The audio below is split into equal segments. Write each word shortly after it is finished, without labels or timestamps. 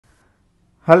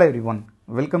Hello everyone,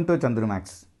 welcome to Chandru Max.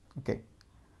 Okay,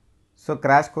 so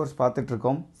crash course பார்த்துட்டு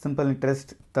இருக்கோம். Simple interest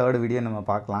third video நம்ம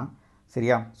பார்க்கலாம்.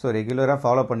 சரியா? ஸோ ரெகுலராக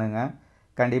ஃபாலோ பண்ணுங்கள்.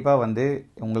 கண்டிப்பாக வந்து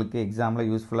உங்களுக்கு எக்ஸாமில்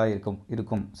யூஸ்ஃபுல்லாக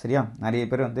இருக்கும். சரியா? நிறைய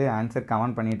பேர் வந்து ஆன்சர்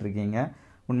கமெண்ட் பண்ணிகிட்ருக்கீங்க.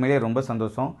 உண்மையிலே ரொம்ப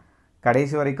சந்தோஷம்.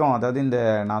 கடைசி வரைக்கும், அதாவது இந்த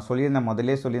நான் சொல்லியிருந்தேன்,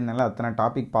 முதல்லே சொல்லியிருந்தேன்ல, அத்தனை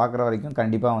டாபிக் பார்க்குற வரைக்கும்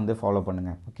கண்டிப்பாக வந்து ஃபாலோ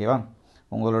பண்ணுங்கள். ஓகேவா?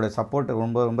 உங்களோட சப்போர்ட்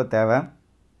ரொம்ப ரொம்ப தேவை.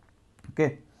 ஓகே,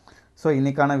 ஸோ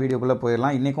இன்றைக்கான வீடியோக்குள்ளே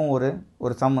போயிடலாம். இன்றைக்கும்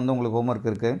ஒரு சம் வந்து உங்களுக்கு ஹோம்ஒர்க்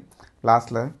இருக்குது,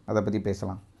 லாஸ்ட்டில் அதை பற்றி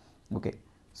பேசலாம். ஓகே,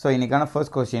 ஸோ இன்றைக்கான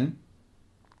first question,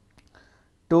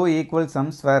 2 equal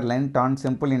sums were lent on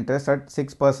simple interest at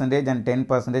 6% and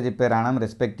 10% per annum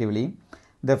respectively.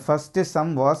 The first sum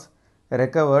was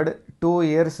recovered 2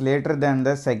 years later than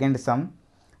the second sum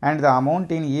and the amount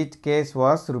in each case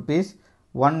was rupees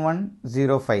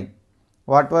 1105.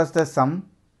 What was the sum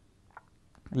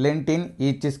lent in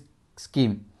each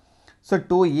scheme? So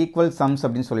 2 equal sums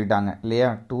அப்படின்னு சொல்லிட்டாங்க இல்லையா?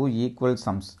 2 equal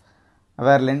sums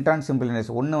வேறு lent on simple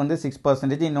interest. ஒன்று வந்து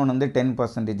 6%, இன்னொன்று வந்து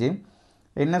 10%.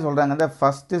 என்ன சொல்கிறாங்க? the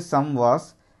first sum was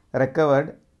recovered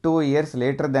 2 years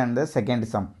later than the second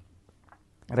sum.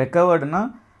 recoveredனா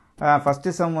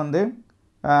first some வந்து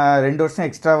 2 வருஷம்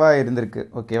எக்ஸ்ட்ராவாக இருந்திருக்கு.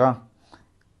 ஓகேவா?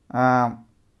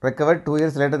 recovered 2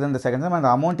 years later than the second sum and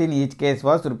the amount in each case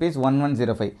was rupees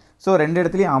 1105. So ரெண்டு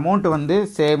இடத்துலையும் அமௌண்ட் வந்து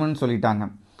சேம்னு சொல்லிட்டாங்க.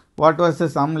 What was the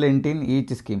some Lent in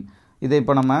each scheme? இதை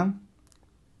இப்போ நம்ம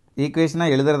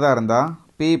ஈக்குவேஷனாக எழுதுறதா இருந்தால்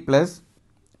B plus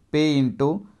B into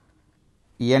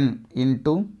n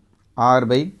into R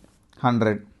by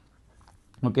 100.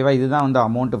 ஓகேவா? இதுதான் வந்து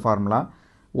அமௌண்ட்டு ஃபார்முலா.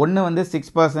 ஒன்று வந்து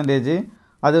 6%,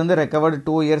 அது வந்து ரெக்கவர்டு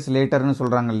 2 years லேட்டர்னு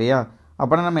சொல்கிறாங்க இல்லையா?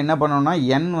 அப்போனா நம்ம என்ன பண்ணோம்னா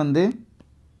என் வந்து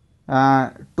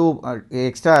 2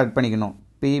 எக்ஸ்ட்ரா ஆட் பண்ணிக்கணும்.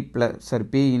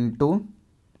 B into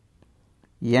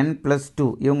n + 2.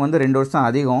 இவங்க வந்து 2 வருஷம்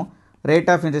அதிகம். ரேட்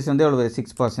ஆஃப் இன்ட்ரெஸ்ட் வந்து எவ்வளோ?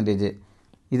 6%.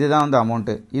 இதுதான் வந்து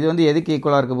அமௌண்ட்டு. இது வந்து எதுக்கு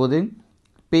ஈக்குவலாக இருக்க போது?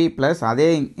 பி ப்ளஸ் அதே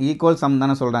ஈக்குவல் சம்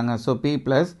தானே சொல்கிறாங்க. So B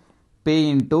plus B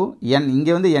into n.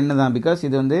 இங்கே வந்து என் தான், பிகாஸ்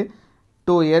இது வந்து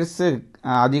 2 years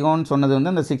அதிகம்னு சொன்னது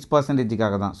வந்து அந்த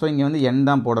 6%க்காக தான். ஸோ இங்கே வந்து என்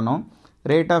தான் போடணும்.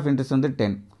 ரேட் ஆஃப் இன்ட்ரெஸ்ட் வந்து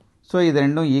 10. ஸோ இது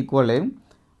ரெண்டும் ஈக்குவலு.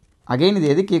 அகெயின்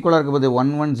இது எதுக்கு ஈக்குவலாக இருக்க போகுது?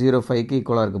 1105க்கு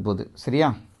ஈக்குவலாக இருக்க போகுது.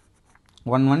 சரியா?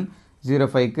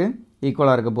 1105க்கு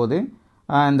ஈக்குவலாக இருக்க போது.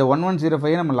 இந்த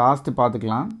 1105 நம்ம லாஸ்ட்டு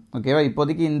பார்த்துக்கலாம். ஓகேவா?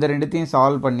 இப்போதைக்கு இந்த ரெண்டுத்தையும்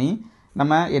சால்வ் பண்ணி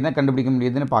நம்ம என்ன கண்டுபிடிக்க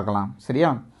முடியுதுன்னு பார்க்கலாம். சரியா?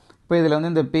 இப்போ இதில்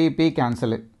வந்து இந்த பி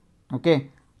கேன்சலு. ஓகே,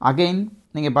 அகெயின்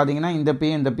நீங்கள் பார்த்தீங்கன்னா இந்த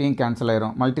பியும் கேன்சல்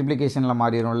ஆயிரும், மல்டிப்ளிகேஷனில்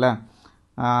மாறிடும்ல.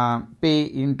 B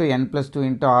into n + 2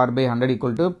 into R by 100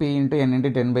 equal to be into n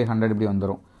into 10/100 இப்படி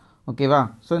வந்துடும். ஓகேவா?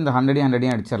 ஸோ இந்த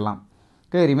 100 அடிச்சிடலாம்.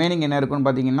 ஓகே, ரிமைனிங் என்ன இருக்குன்னு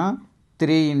பார்த்தீங்கன்னா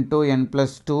 3 into n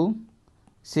 + 2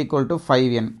 equal to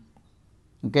 5n.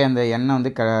 Okay, அந்த எண்ணை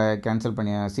வந்து கேன்சல்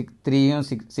பண்ணி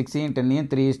 6யும் 10யும்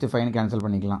 3:5 கேன்சல்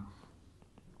பண்ணிக்கலாம்.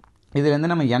 இதில் வந்து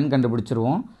நம்ம n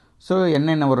கண்டுபிடிச்சிருவோம். ஸோ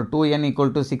என்ன வரும்? 2n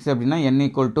 = 6 அப்படின்னா n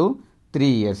 =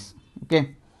 3 years. Okay,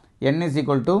 n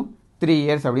 = 3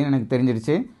 years அப்படின்னு எனக்கு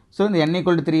தெரிஞ்சிருச்சு. ஸோ இந்த n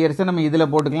 = 3 years நம்ம இதில்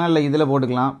போட்டுக்கலாம், இல்லை இதில்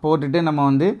போட்டுக்கலாம். போட்டுட்டு நம்ம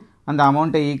வந்து அந்த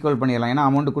அமௌண்ட்டை ஈக்குவல் பண்ணிடலாம். ஏன்னா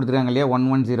அமௌண்ட்டு கொடுத்துருக்காங்க இல்லையா,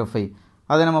 1105.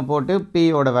 அதை நம்ம போட்டு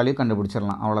பியோட வேல்யூ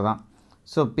கண்டுபிடிச்சிடலாம். அவ்வளோதான்.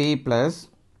 So B plus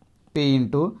B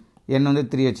into n வந்து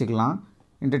 3 வச்சுக்கலாம்,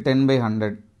 இன்ட்டு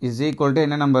 10/100 இஸ் ஈக்குவல் டு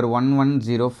என்ன நம்பர்?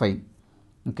 1105.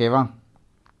 ஓகேவா?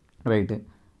 ரைட்டு.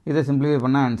 இதை சிம்பிளிஃபை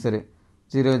பண்ணால் answer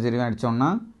 0 அடித்தோம்னா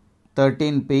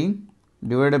 13p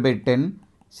divided by 10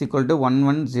 equal to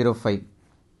 1105.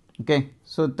 Okay,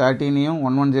 so 13யும்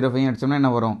 1105 அடித்தோம்னா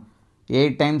என்ன வரும்?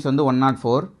 8 டைம்ஸ் வந்து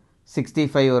 104,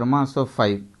 65 வருமா? ஸோ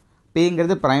 5.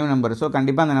 பிங்கிறது ப்ரைம் நம்பர். ஸோ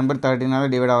கண்டிப்பாக அந்த நம்பர் 13ஆல்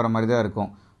டிவைட் ஆகிற மாதிரி தான்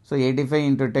இருக்கும். ஸோ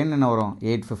 85 × 10 என்ன வரும்?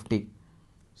 850.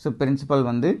 ஸோ பிரின்சிபல்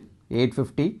வந்து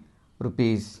 850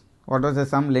 rupees. What was the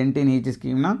some Lent in each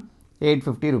ஸ்கீம்னா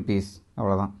 850 rupees.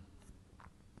 அவ்வளோதான்.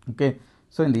 ஓகே,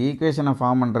 ஸோ இந்த ஈக்குவேஷனை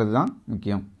ஃபார்ம் பண்ணுறது தான்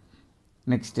முக்கியம்.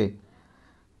 Next,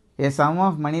 a sum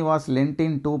of money was lent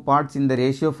in 2 parts in the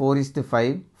ratio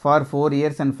 4:5 for 4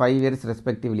 years and 5 years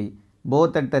respectively,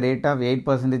 both at the rate of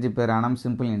 8% per annum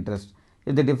simple interest.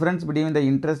 If the difference between the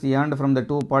interest earned from the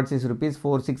 2 parts is rupees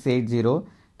 4680,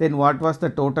 then what was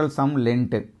the total sum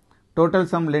lent? Total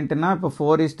some லென்ட்னா இப்போ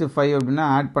 4:5 அப்படின்னா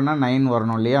add பண்ணால் 9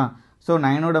 வரணும் இல்லையா? So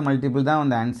 9ஓட multiple தான்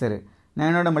வந்து answer.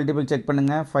 9ஓட multiple check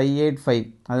பண்ணுங்கள். 585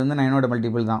 அது வந்து 9ஓட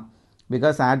மல்டிபிள் தான்,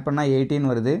 பிகாஸ் ஆட் பண்ணால் 18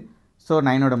 வருது. So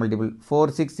 9ஓட multiple.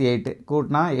 468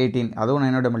 கூட்டினா 18, அதுவும்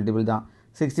 9ஓட மல்டிபிள் தான்.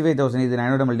 65,000 இது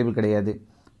 9ஓட மல்டிபிள் கிடையாது.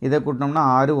 இதை கூட்டினோம்னா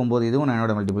 6, 9 இதுவும்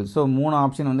 9ஓட மல்டிபிள். ஸோ 3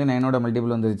 ஆப்ஷன் வந்து 9ஓட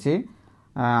மல்டிபிள் வந்துருச்சு.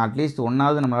 அட்லீஸ்ட்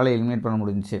ஒன்றாவது நம்மளால் எலிமினேட் பண்ண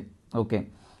முடிஞ்சிச்சு. ஓகே,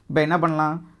 இப்போ என்ன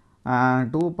பண்ணலாம்?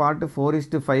 2 பார்ட்டு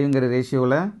 4:5ங்கிற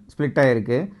ரேஷியோவில் ஸ்ப்ளிட்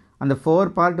ஆகிருக்கு. அந்த 4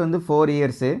 பார்ட் வந்து 4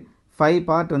 years, 5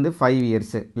 பார்ட் வந்து 5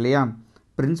 years இல்லையா?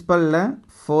 பிரின்சிபலில்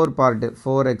 4 பார்ட்டு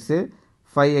 4x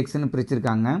 5xன்னு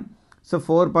பிரிச்சிருக்காங்க. ஸோ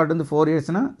 4 பார்ட் வந்து 4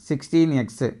 இயர்ஸ்னால்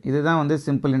 16x. இதுதான் வந்து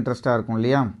சிம்பிள் இன்ட்ரெஸ்ட்டாக இருக்கும்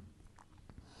இல்லையா?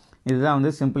 இதுதான்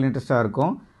வந்து சிம்பிள் இன்ட்ரெஸ்ட்டாக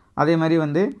இருக்கும். அதே மாதிரி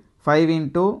வந்து 5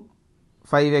 into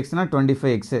 5xனா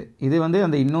 25x. இது வந்து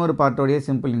அந்த இன்னொரு பார்ட்டோடைய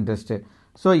சிம்பிள் இன்ட்ரெஸ்ட்டு.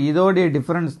 ஸோ இதோடைய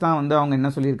டிஃப்ரென்ஸ் தான் வந்து அவங்க என்ன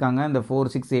சொல்லியிருக்காங்க, இந்த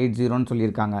 4680ன்னு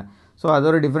சொல்லியிருக்காங்க. ஸோ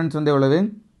அதோட டிஃப்ரென்ஸ் வந்து எவ்வளவு?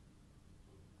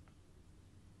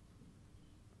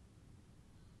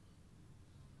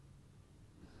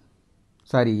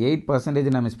 சாரி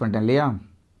 8% நான் மிஸ் பண்ணிட்டேன் இல்லையா?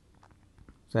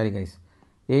 சாரி கைஸ்,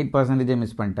 8%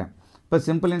 மிஸ் பண்ணிட்டேன். இப்போ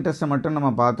சிம்பிள் இன்ட்ரெஸ்ட்டை மட்டும் நம்ம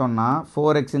பார்த்தோம்னா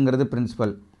 4xங்கிறது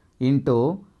principal into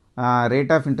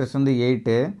rate of interest வந்து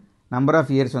 8, நம்பர்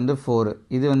ஆஃப் இயர்ஸ் வந்து 4.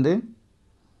 இது வந்து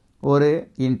ஒரு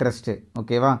இன்ட்ரெஸ்ட்டு.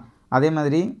 ஓகேவா? அதே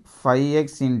மாதிரி 5x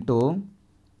இன்ட்டு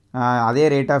அதே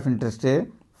rate of interest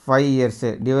 5 years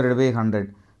divided by 100.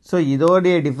 So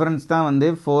இதோடைய டிஃப்ரென்ஸ் தான் வந்து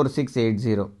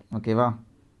 4680. ஓகேவா?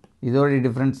 இதோடைய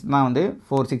டிஃப்ரென்ஸ் தான் வந்து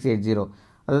 4680.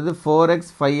 அதாவது 4x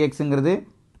 5xங்கிறது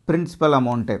பிரின்சிபல்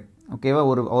அமௌண்ட்டு. ஓகேவா?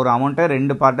 ஒரு அமௌண்ட்டை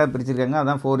 2 பார்ட்டாக பிரிச்சிருக்காங்க.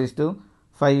 அதான்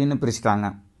 4:5ன்னு பிரிச்சிட்டாங்க.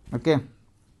 Okay,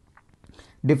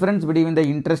 difference between the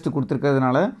interest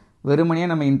கொடுத்துருக்கிறதுனால வெறுமனையே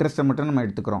நம்ம இன்ட்ரெஸ்ட்டை மட்டும் நம்ம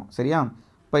எடுத்துக்கிறோம். சரியா?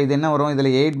 இப்போ இது என்ன வரும்?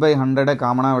 இதில் 8/100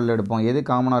 காமனாக வெளியில் எடுப்போம். எது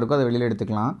காமனாக இருக்கோ அதை வெளியில்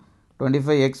எடுத்துக்கலாம்.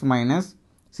 25x minus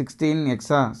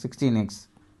 16x 16x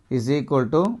is equal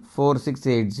to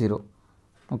 4680.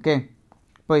 Okay,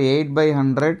 இப்போ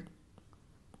 8/100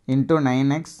 into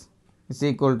 9x is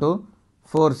equal to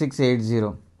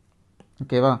 4680.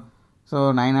 ஓகேவா? ஸோ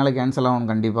 9ஆல் கேன்சல் ஆகும்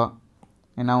கண்டிப்பாக.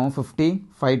 என்ன ஆகும்? 50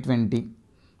 520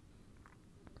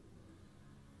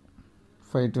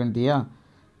 520யா?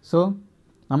 ஸோ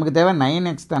நமக்கு தேவை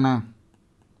 9x தானே,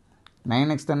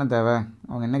 9x தானே தேவை.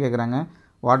 அவங்க என்ன கேட்குறாங்க?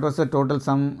 What was the total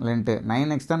some லென்ட்டு?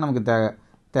 9x தான் நமக்கு தேவை.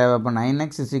 அப்போ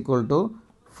 9x is equal to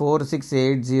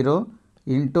 4680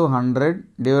 into 100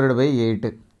 divided by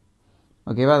 8.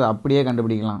 ஓகேவா? அது அப்படியே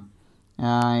கண்டுபிடிக்கலாம்.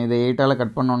 இதை 8ஆல்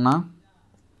கட் பண்ணோன்னா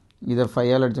இதை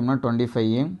 5ஆல் அடித்தோம்னா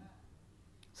 25,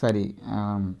 சாரி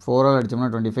 4ஆல் அடித்தோம்னா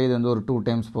 25. இது வந்து ஒரு 2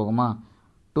 டைம்ஸ் போகுமா?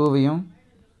 2வையும்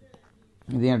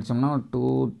இதையும் அடித்தோம்னா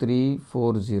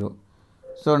 2340.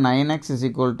 So 9x is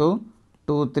equal to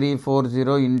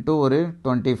 2340 into ஒரு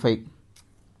 25.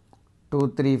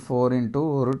 234 into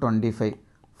ஒரு 25.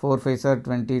 4 5s are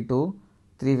 22,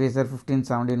 3 5s are 15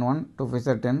 17 1, 2 5s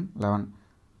are 10 11.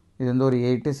 இது வந்து ஒரு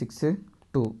 8 6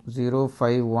 2 0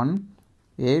 5 1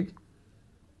 8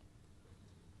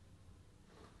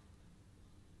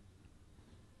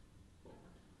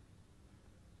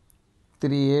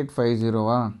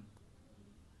 3850.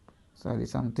 சாரி,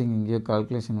 சம்திங் இங்கேயோ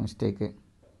calculation mistake.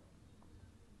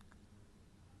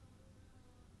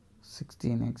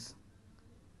 16x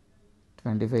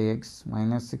 25x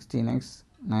minus 16x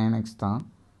 9x தான்.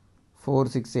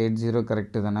 4680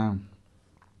 கரெக்டு தானே?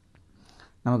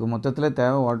 நமக்கு மொத்தத்தில்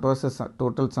தேவை what was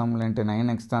total some லென்ட்டு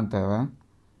 9x தான் தேவை.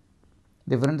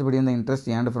 Difference between the interest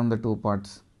earned from the 2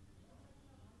 parts.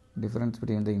 Difference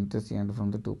between the interest earned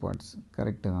from the 2 parts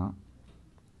correct தான்.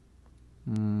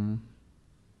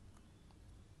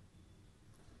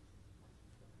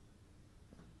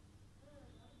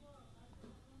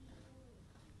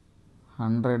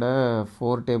 100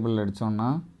 4 table அடித்தோம்னா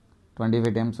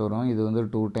 25 times வரும். இது வந்து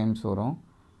 2 டைம்ஸ் வரும்.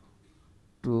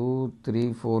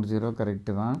 2340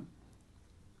 கரெக்டு தான்.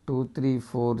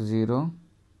 2340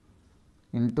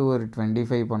 இன்ட்டு ஒரு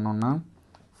 25 பண்ணோன்னா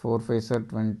 4 5s are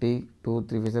 20, 2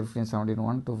 3 5s are 15 17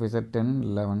 1, 2 5s are 10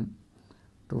 11,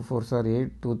 2 4s are 8,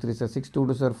 2 3s are 6, 2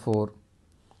 2s are 4.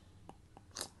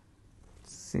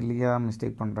 சில்லியாக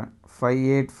mistake பண்ணுறேன்.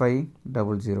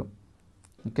 58500.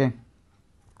 Okay,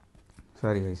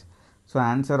 sorry guys. So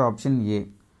answer option A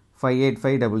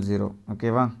 58500.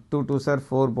 ஓகேவா? 2 2s are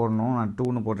 4 போடணும், நான்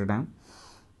 2ன்னு போட்டுட்டேன்.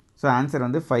 ஸோ ஆன்சர்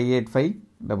வந்து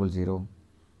 58500.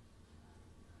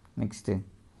 Next,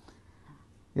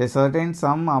 a certain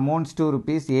sum amounts to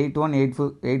rupees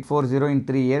 81840 in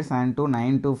 3 years and to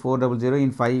 92400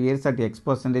 in 5 years at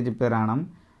x% per annum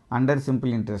under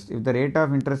simple interest. If the rate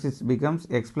of interest becomes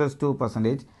x plus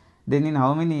 2%, then in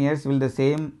how many years will the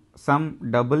same sum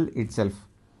double itself?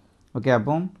 Okay,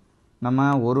 அப்போ நம்ம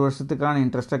ஒரு வருஷத்துக்கான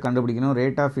இன்ட்ரெஸ்ட்டை கண்டுபிடிக்கணும்.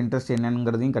 Rate of interest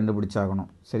என்னங்கிறதையும் கண்டுபிடிச்சாகணும்.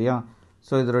 சரியா?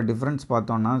 So இதோட difference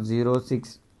பார்த்தோன்னா 0 6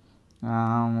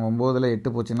 9ல் 8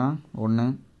 போச்சுன்னா 1,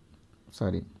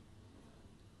 sorry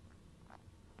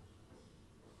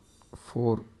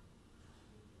 4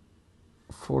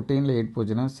 14ல் 8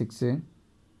 போச்சுன்னா 6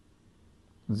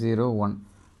 0 1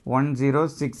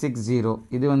 10660.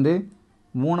 இது வந்து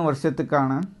 3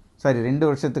 வருஷத்துக்கான, சாரி 2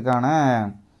 வருஷத்துக்கான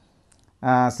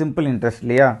சிம்பிள் இன்ட்ரெஸ்ட்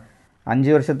இல்லையா?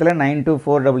 5 வருஷத்தில்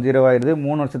 92400 ஆயிடுது,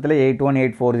 3 வருஷத்தில்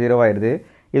 81840 ஆயிடுது.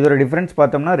 இதோட டிஃப்ரென்ஸ்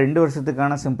பார்த்தோம்னா 2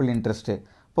 வருஷத்துக்கான சிம்பிள் இன்ட்ரெஸ்ட்டு.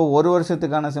 இப்போ 1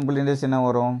 வருஷத்துக்கான சிம்பிள் இன்ட்ரெஸ்ட் என்ன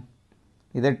வரும்?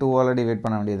 இதை 2ஆல் டிவைட்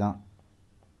பண்ண வேண்டியதுதான்.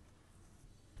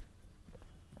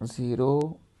 0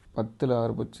 10ல்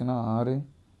 6 போச்சுன்னா 6,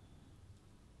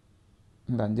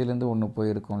 இந்த 5லேருந்து 1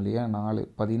 போயிருக்கும் இல்லையா 4,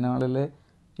 14ல்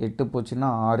 8 போச்சுன்னா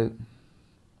 6,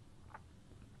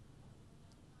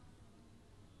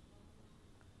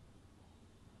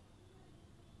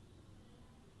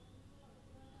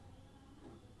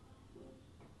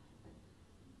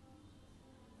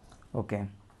 ஓகே.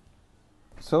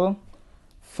 ஸோ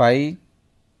 5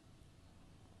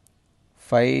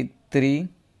 5 3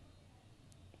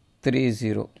 3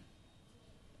 0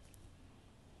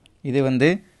 இது வந்து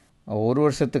 1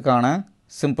 வருஷத்துக்கான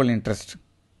சிம்பிள் இன்ட்ரெஸ்ட்.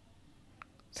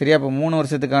 சரியா? அப்போ 3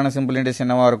 வருஷத்துக்கான சிம்பிள் இன்ட்ரெஸ்ட்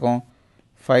என்னவாக இருக்கும்?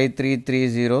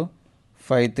 5330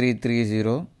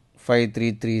 5330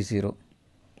 5330.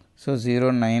 ஸோ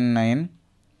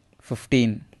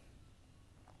 09915.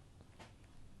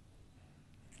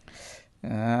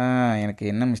 எனக்கு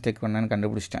என்ன மிஸ்டேக் பண்ணேன்னு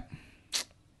கண்டுபிடிச்சிட்டேன்.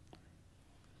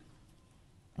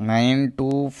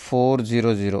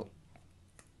 92400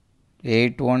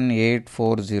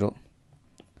 81840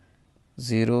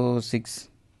 06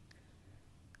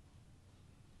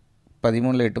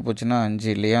 13ல் 8 போச்சுன்னா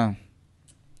 5 இல்லையா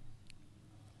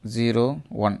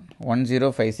 01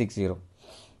 10560.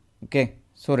 ஓகே.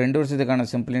 ஸோ 2 வருஷத்துக்கான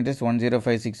சிம்பிள் இன்ட்ரெஸ்ட்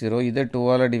 10560. இதை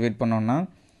 2ஆல் டிவைட் பண்ணோன்னா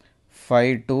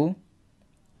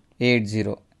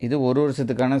 5280. இது 1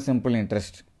 வருஷத்துக்கான சிம்பிள்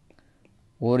இன்ட்ரெஸ்ட்,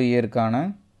 1 இயருக்கான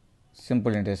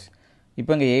சிம்பிள் இன்ட்ரெஸ்ட்.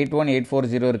 இப்போ இங்கே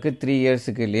 81840 இருக்குது 3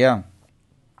 இயர்ஸுக்கு இல்லையா?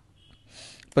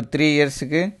 இப்போ 3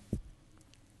 இயர்ஸுக்கு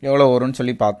எவ்வளோ வரும்னு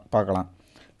சொல்லி பார்க்கலாம்.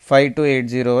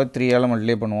 5280 3ஆல்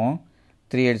மல்டிப்ளை பண்ணுவோம்.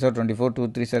 3 8 24, 2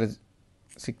 3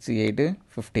 6 8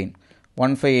 15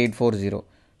 15840.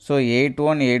 ஸோ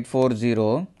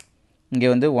 81840 இங்கே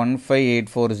வந்து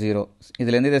 15840.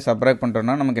 இதுலேருந்து இதை சப்ராக்ட்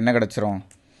பண்ணுறோன்னா நமக்கு என்ன கிடச்சிரும்?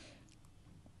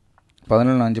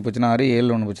 11 5 போச்சுன்னா 6, 7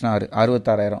 1 போச்சுன்னா 6,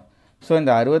 66,000. ஸோ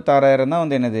இந்த 66,000 தான்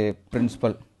வந்து என்னது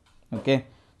principal. Okay.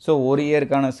 So 1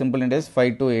 இயருக்கான simple interest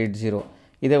 5280.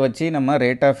 இதை வச்சு நம்ம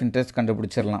ரேட் ஆஃப் இன்ட்ரெஸ்ட்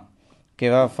கண்டுபிடிச்சிடலாம்.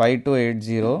 ஓகேவா?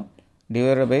 5280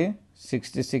 டிவைட் பை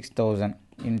 66,000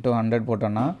 இன்ட்டு 100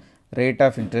 போட்டோன்னா ரேட்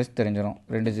ஆஃப் இன்ட்ரெஸ்ட் தெரிஞ்சிடும்.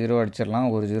 2 0 அடிச்சிடலாம்,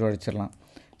 1 0 அடிச்சிடலாம்.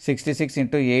 66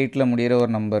 இன்ட்டு 8ல் முடிகிற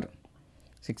ஒரு நம்பர்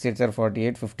 6 8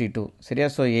 48 52. சரியா?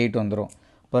 ஸோ 8 வந்துடும்.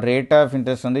 இப்போ ரேட் ஆஃப்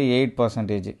இன்ட்ரெஸ்ட் வந்து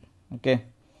 8%. ஓகே.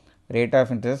 ரேட்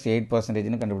ஆஃப் இன்ட்ரெஸ்ட்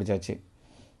 8%ன்னு கண்டுபிடிச்சாச்சு.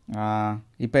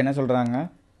 இப்போ என்ன சொல்கிறாங்க?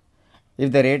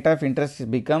 If the rate of interest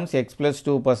becomes x +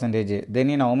 2%, then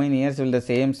in how many years will the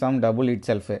same some double it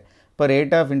self. இப்போ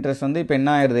ரேட் ஆஃப் இன்ட்ரெஸ்ட் வந்து இப்போ என்ன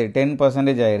ஆயிடுது?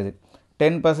 10% ஆயிடுது.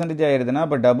 10% ஆயிடுதுன்னா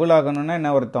இப்போ டபுள் ஆகணும்னா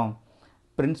என்ன அர்த்தம்?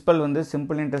 பிரின்சிபல் வந்து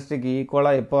சிம்பிள் இன்ட்ரெஸ்ட்டுக்கு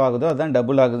ஈக்குவலாக எப்போ ஆகுதோ அதுதான்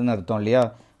டபுள் ஆகுதுன்னு அர்த்தம் இல்லையா?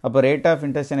 அப்போ ரேட் ஆஃப்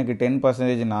இன்ட்ரெஸ்ட் எனக்கு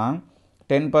 10%னா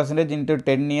 10% இன்ட்டு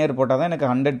 10 இயர் போட்டால் தான் எனக்கு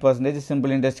 100%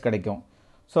 சிம்பிள் இன்ட்ரெஸ்ட் கிடைக்கும்.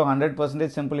 So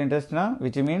 100% simple இன்ட்ரெஸ்ட்னா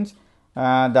which means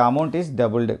the amount is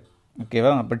doubled.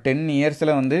 ஓகேவா? அப்போ 10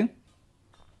 இயர்ஸில் வந்து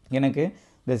எனக்கு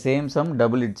the same some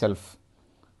double it self.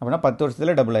 அப்படின்னா 10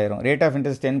 வருஷத்தில் டபுள் ஆயிரும். ரேட் ஆஃப்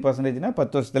இன்ட்ரெஸ்ட் 10%னா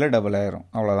 10 வருஷத்தில் டபுள் ஆயிரும்.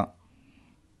 அவ்வளோதான்.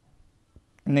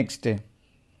 Next,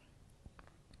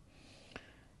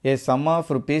 a sum of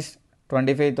rupees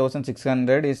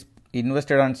 25,600 is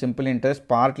invested on simple interest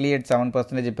partly at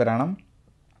 7% per annum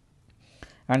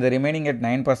and the remaining at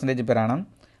 9% per annum.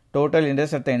 Total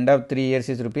interest at the end of 3 years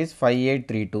is rupees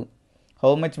 5832.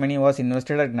 How much money was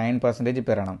invested at 9%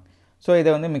 per annum? So இதை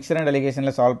வந்து mixer and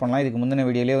அலிகேஷனில் solve பண்ணலாம். இதுக்கு முந்தின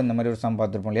வீடியோலேயே இந்த மாதிரி ஒரு some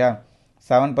பார்த்துருப்போம் இல்லையா?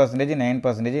 7%,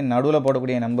 9%. நடுவில்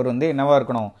போடக்கூடிய நம்பர் வந்து என்னவாக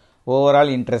இருக்கணும்?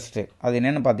 Overall interest. அது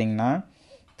என்னென்னு பார்த்தீங்கன்னா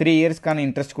 3 இயர்ஸ்க்கான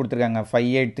இன்ட்ரெஸ்ட் கொடுத்துருக்காங்க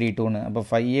 5832ன்னு. அப்போ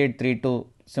 5832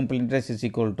 simple interest is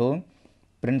equal to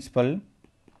principal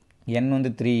n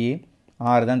வந்து 3,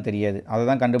 r தான் தெரியாது. அதை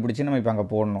தான் கண்டுபிடிச்சி நம்ம இப்போ அங்கே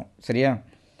போடணும். சரியா?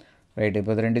 ரைட்டு.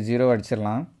 இப்போ 2 0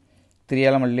 அடிச்சிடலாம்.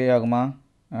 3ஆல் மல்டிப்ளை ஆகுமா?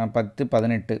 10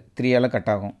 18. 3ஆல்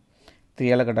கட் ஆகும்.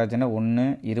 3ஆல் கட் ஆச்சுன்னா 1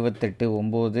 28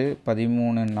 9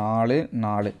 13 4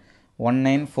 4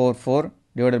 1944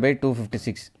 divided by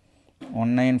 256.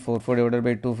 1944 divided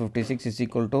by 256 is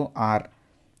equal to r.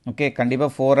 Okay.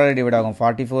 கண்டிப்பாக 4ஆல் டிவைட் ஆகும்.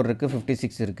 44 இருக்குது,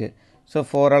 56 இருக்குது. ஸோ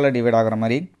 4ஆல் டிவைட் ஆகிற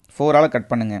மாதிரி 4ஆல் கட்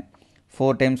பண்ணுங்கள்.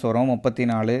 4 டைம்ஸ் வரும்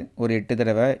 34, ஒரு 8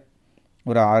 தடவை,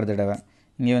 ஒரு 6 தடவை.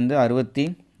 இங்கே வந்து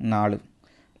 64.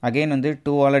 அகெயின் வந்து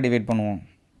 2ஆல் டிவைட் பண்ணுவோம்.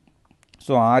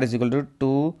 So r is equal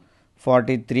to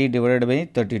 243 divided by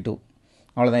 32.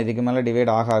 அவ்வளோதான். இதுக்கு மேலே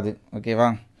டிவைட் ஆகாது. ஓகேவா?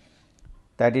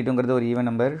 32ங்கிறது ஒரு ஈவன்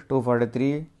நம்பர், 243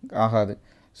 ஆகாது.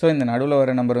 ஸோ இந்த நடுவில்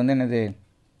வர நம்பர் வந்து என்னது?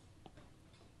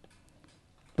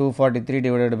 243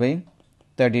 டிவைடட் பை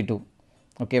 32.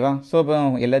 ஓகேவா? ஸோ இப்போ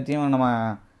எல்லாத்தையும் நம்ம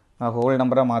ஹோல்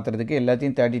நம்பராக மாற்றுறதுக்கு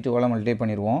எல்லாத்தையும் 32ஆல் மல்டிப்ளை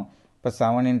பண்ணிடுவோம். இப்போ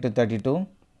 7 × 32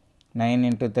 9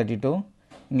 into 32.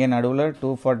 இங்கே நடுவில்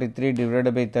 243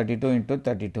 divided by 32 into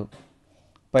 32.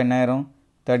 இப்போ என்ன ஆயிரும்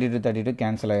 32 32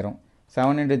 கேன்சல் ஆயிரும்.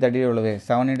 7 into 30 எவ்வளவு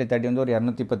 7 into 30 வந்து ஒரு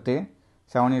 210.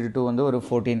 7 into 2 வந்து ஒரு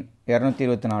 14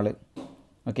 224.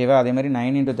 ஓகேவா அதே மாதிரி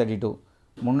 9 into 32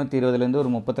 320லேருந்து ஒரு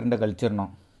 32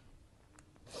 கழிச்சிடணும்.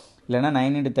 இல்லைனா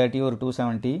 9 into 30 ஒரு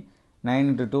 270. 9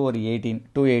 into 2 ஒரு 18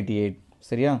 288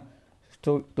 சரியா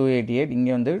 288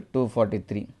 இங்கே வந்து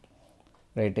 243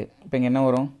 ரைட்டு. இப்போ இங்கே என்ன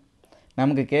வரும்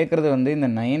நமக்கு கேட்குறது வந்து இந்த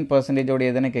 9%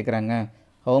 எதுன்னு கேட்குறாங்க.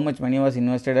 How much money was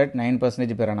invested at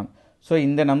 9% per annum. So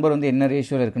இந்த நம்பர் வந்து என்ன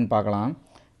ரேஷியோவில் இருக்குதுன்னு பார்க்கலாம்.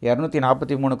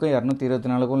 243க்கும்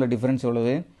 224க்கும் உள்ள டிஃப்ரென்ஸ்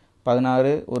எவ்வளவு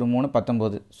 16 ஒரு 3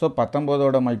 19. ஸோ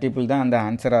 19ஓட மல்டிபிள் தான் அந்த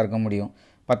ஆன்சராக இருக்க முடியும்.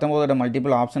 19ஓட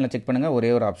மல்டிபிள் ஆப்ஷனில் செக் பண்ணுங்கள்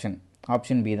ஒரே ஒரு ஆப்ஷன்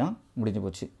பி தான் முடிஞ்சு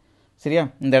போச்சு சரியா.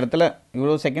 இந்த இடத்துல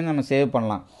இவ்வளோ செகண்ட் நம்ம சேவ்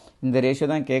பண்ணலாம். இந்த ரேஷியோ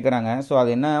தான் கேட்குறாங்க. ஸோ அது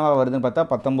என்னவா வருதுன்னு பார்த்தா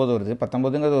 19 வருது.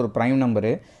 19ங்கிறது ஒரு ப்ரைம்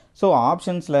நம்பரு. ஸோ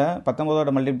ஆப்ஷன்ஸில் 19ஓட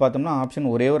மல்டிபிள் பார்த்தோம்னா ஆப்ஷன்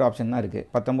ஒரே ஒரு ஆப்ஷன் தான் இருக்குது.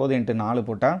 19 into 4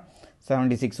 போட்டால்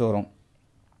 76 வரும்.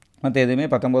 மற்ற எதுவுமே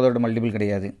 19ஓட மல்டிபிள்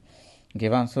கிடையாது.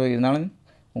 ஓகேவா ஸோ இருந்தாலும்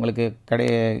உங்களுக்கு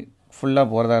ஃபுல்லாக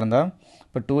போகிறதா இருந்தால்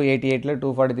இப்போ 288ல்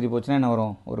 243 போச்சுன்னா என்ன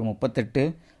வரும் ஒரு 38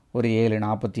 ஒரு 7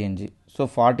 45. ஸோ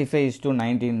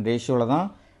 45:19 ரேஷியோவில் தான்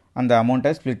அந்த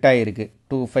அமௌண்ட்டை ஸ்ப்ளிட் ஆகிருக்கு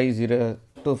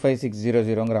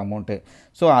 25600ங்கிற அமௌண்ட்டு.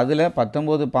 ஸோ அதில்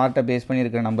 19 பார்ட்டை பேஸ்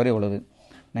பண்ணியிருக்கிற நம்பர் எவ்வளவு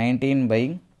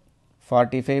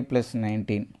 19/45 +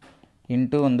 19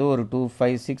 இன்ட்டு வந்து ஒரு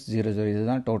 25600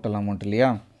 இதுதான் டோட்டல் அமௌண்ட் இல்லையா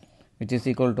விச் இஸ்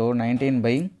ஈக்குவல் டு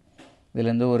 19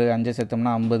 இதுலேருந்து ஒரு 5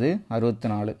 சேர்த்தோம்னா 50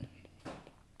 64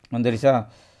 வந்துடுச்சா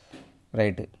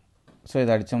ரைட்டு. ஸோ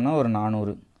இதை அடித்தோம்னா ஒரு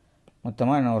 400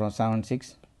 மொத்தமாக என்ன வரும்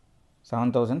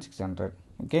 7600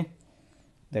 okay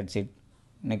that's it.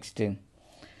 Next,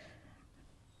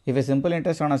 if a simple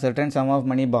interest on a certain sum of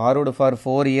money borrowed for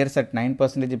 4 years at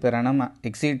 9% per annum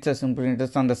exceeds a simple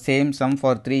interest on the same sum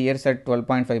for 3 years at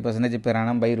 12.5% per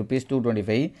annum by rupees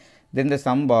 225, then the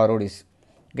sum borrowed is.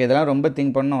 Okay, இதெல்லாம் ரொம்ப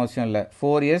think பண்ணணும் அவசியம் இல்லை.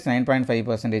 4 years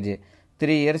 9.5%,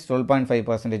 3 years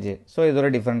 12.5%. So இதோட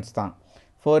difference தான்.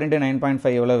 4 into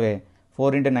 9.5 எவ்வளவு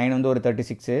 4 into 9 வந்து ஒரு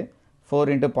 36, 4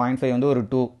 into 0.5 வந்து ஒரு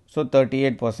 2, ஸோ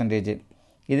 38%.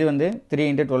 இது வந்து 3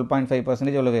 into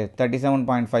 12.5% எவ்வளவு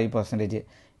 37.5%.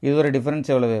 இது ஒரு டிஃப்ரென்ஸ்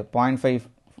எவ்வளவு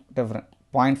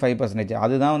 0.5%.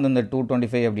 அதுதான் வந்து இந்த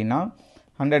 225 அப்படின்னா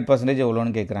 100%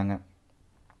 எவ்வளோன்னு கேட்குறாங்க.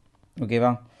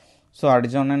 ஓகேவா ஸோ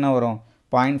அடித்தோன்னே என்ன வரும்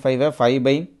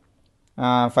 0.5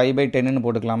 5/10ன்னு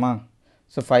போட்டுக்கலாமா.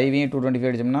 ஸோ 5ஐயும் 225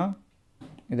 அடித்தோம்னா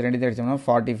இது ரெண்டுத்தையும் அடித்தோம்னா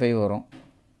 45 வரும்.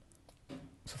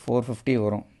 ஸோ 450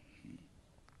 வரும்.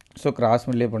 ஸோ கிராஸ்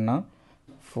மில்லே பண்ணால்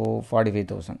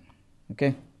 45,000. ஓகே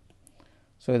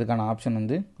ஸோ இதுக்கான ஆப்ஷன்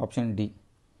வந்து option D.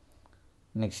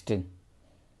 Next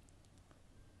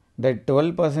the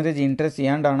 12% interest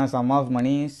earned on a sum of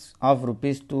money of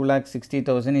rupees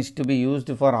 2,60,000 is to be used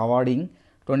for awarding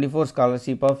 24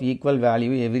 scholarship of equal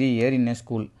value every year in a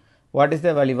school. What is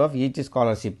the value of each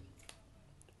scholarship?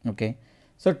 Okay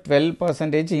so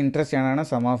 12% interest earned on a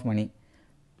sum of money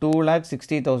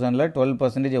 2,60,000ல்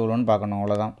 12% எவ்வளோன்னு பார்க்கணும்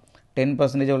அவ்வளோதான்.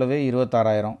 10% எவ்வளவு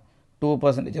 26,000,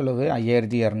 2% எவ்வளவு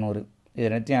 5,200. இது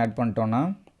ரெண்டுத்தையும் add பண்ணிட்டோன்னா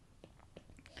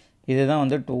இதுதான்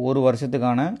வந்து ஒரு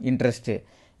வருஷத்துக்கான இன்ட்ரெஸ்ட்டு.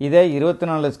 இதை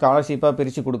 24 ஸ்காலர்ஷிப்பாக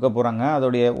பிரித்து கொடுக்க போகிறாங்க.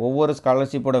 அதோடைய ஒவ்வொரு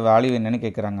ஸ்காலர்ஷிப்போட வேல்யூ என்னென்னு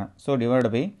கேட்குறாங்க. ஸோ டிவைட்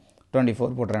பை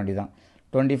 24 போட்டுற வேண்டியதான்.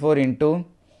 24 இன்ட்டு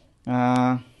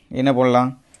என்ன போடலாம்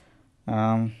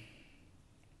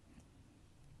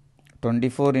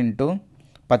 24 இன்ட்டு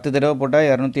 10 தடவை போட்டால்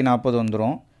 240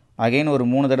 வந்துடும். அகைன் ஒரு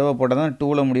 3 தடவை போட்டால் தான்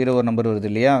 2ல் முடிகிற ஒரு நம்பர் வருது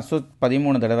இல்லையா. ஸோ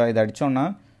 13 தடவை இதை அடித்தோன்னா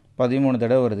 13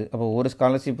 தடவை வருது. அப்போ ஒரு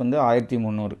ஸ்காலர்ஷிப் வந்து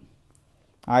 1300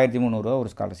 ஒரு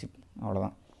ஸ்காலர்ஷிப்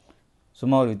அவ்வளோதான்.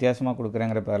 சும்மா ஒரு வித்தியாசமாக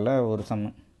கொடுக்குறேங்கிற பேரில் ஒரு சம்மு,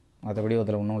 மற்றபடி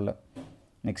அதில் ஒன்றும் இல்லை.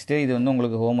 நெக்ஸ்ட்டு இது வந்து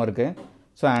உங்களுக்கு ஹோம் ஒர்க்கு.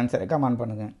 ஸோ ஆன்சரை கமெண்ட்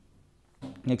பண்ணுங்கள்.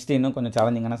 நெக்ஸ்ட்டு இன்னும் கொஞ்சம்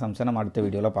சேலஞ்சிங்கான சம்ஸை நம்ம அடுத்த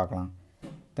வீடியோவில் பார்க்கலாம்.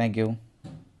 தேங்க்யூ.